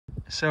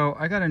So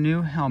I got a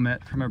new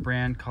helmet from a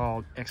brand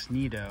called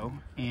XNITO,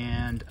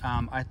 and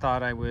I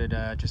thought I would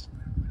just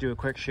do a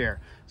quick share.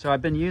 So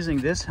I've been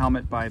using this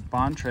helmet by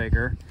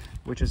Bontrager,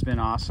 which has been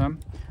awesome.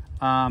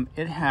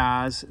 It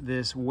has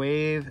this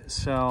wave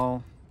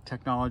cell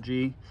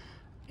technology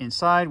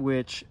inside,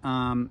 which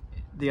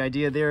the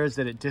idea there is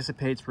that it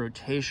dissipates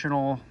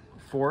rotational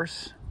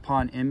force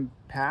upon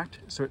impact.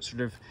 So it's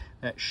sort of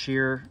that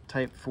shear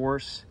type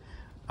force.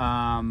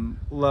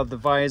 Love the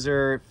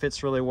visor, it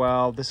fits really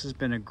well. This has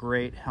been a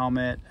great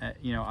helmet.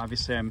 You know,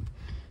 obviously I'm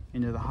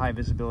into the high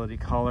visibility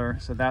color,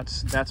 so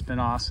that's been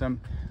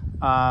awesome.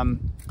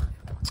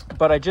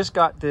 But I just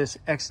got this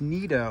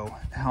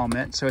XNITO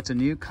helmet, so it's a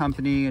new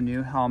company, a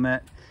new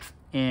helmet,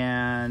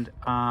 and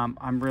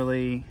I'm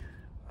really,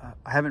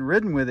 I haven't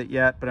ridden with it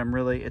yet, but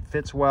it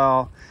fits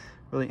well,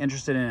 really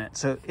interested in it.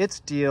 So its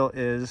deal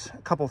is a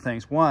couple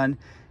things. One,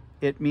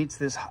 it meets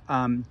this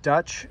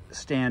Dutch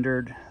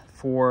standard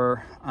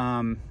for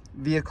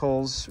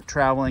vehicles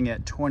traveling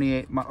at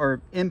 28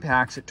 or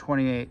impacts at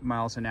 28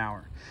 miles an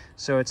hour.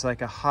 So it's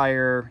like a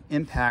higher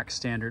impact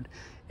standard.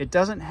 It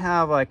doesn't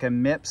have like a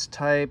MIPS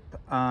type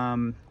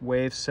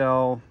wave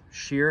cell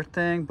shear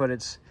thing, but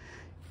it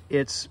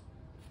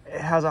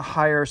has a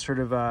higher sort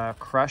of a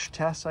crush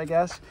test, I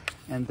guess.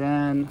 And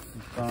then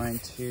I'm going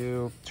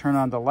to turn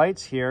on the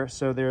lights here.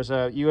 So there's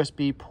a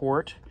USB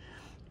port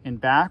in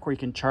back where you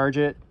can charge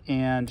it,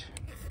 and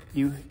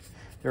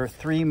there are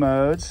 3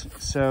 modes,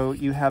 so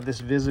you have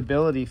this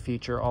visibility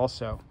feature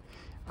also,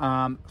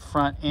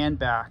 front and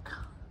back,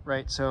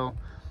 right? So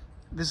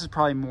this is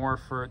probably more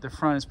for, the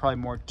front is probably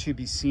more to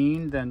be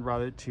seen than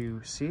rather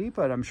to see,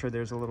 but I'm sure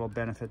there's a little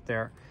benefit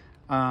there.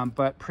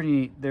 But pretty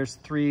neat. There's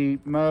 3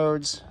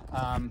 modes.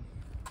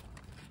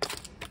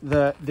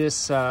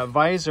 This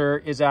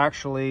visor is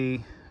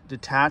actually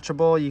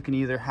detachable. You can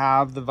either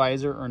have the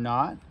visor or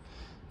not.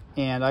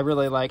 And I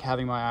really like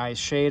having my eyes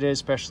shaded,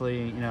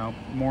 especially, you know,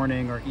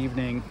 morning or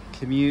evening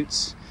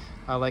commutes.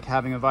 I like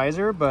having a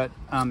visor, but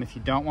if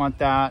you don't want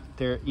that,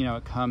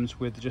 it comes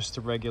with just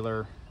the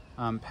regular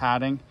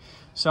padding.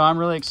 So I'm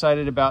really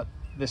excited about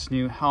this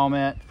new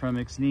helmet from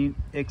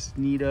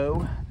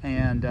XNITO,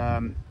 and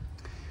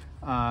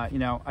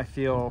I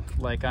feel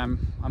like I'm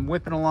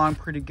whipping along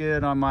pretty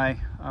good on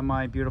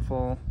my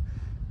beautiful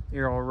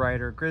Ariel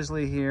Rider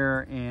Grizzly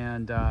here,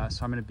 and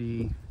so I'm going to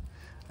be,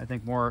 I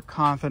think, more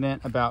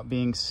confident about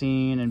being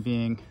seen and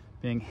being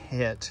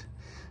hit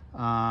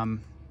and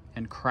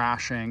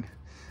crashing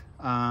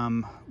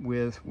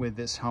with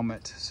this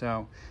helmet.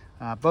 So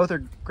both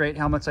are great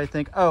helmets, I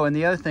think. Oh, and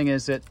the other thing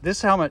is that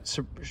this helmet,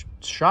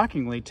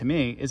 shockingly to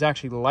me, is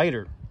actually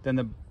lighter than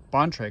the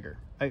Bontrager.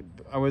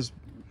 I was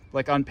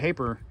like, on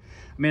paper,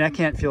 I mean, I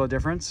can't feel a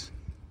difference,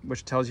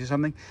 which tells you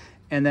something.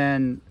 And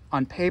then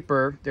on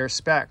paper, their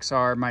specs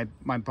are, my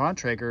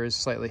Bontrager is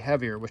slightly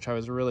heavier, which I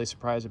was really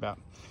surprised about.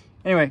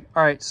 Anyway,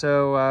 all right,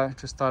 so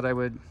just thought I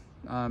would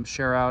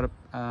share out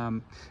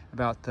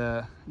about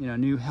the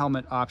new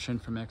helmet option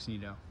from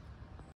XNITO.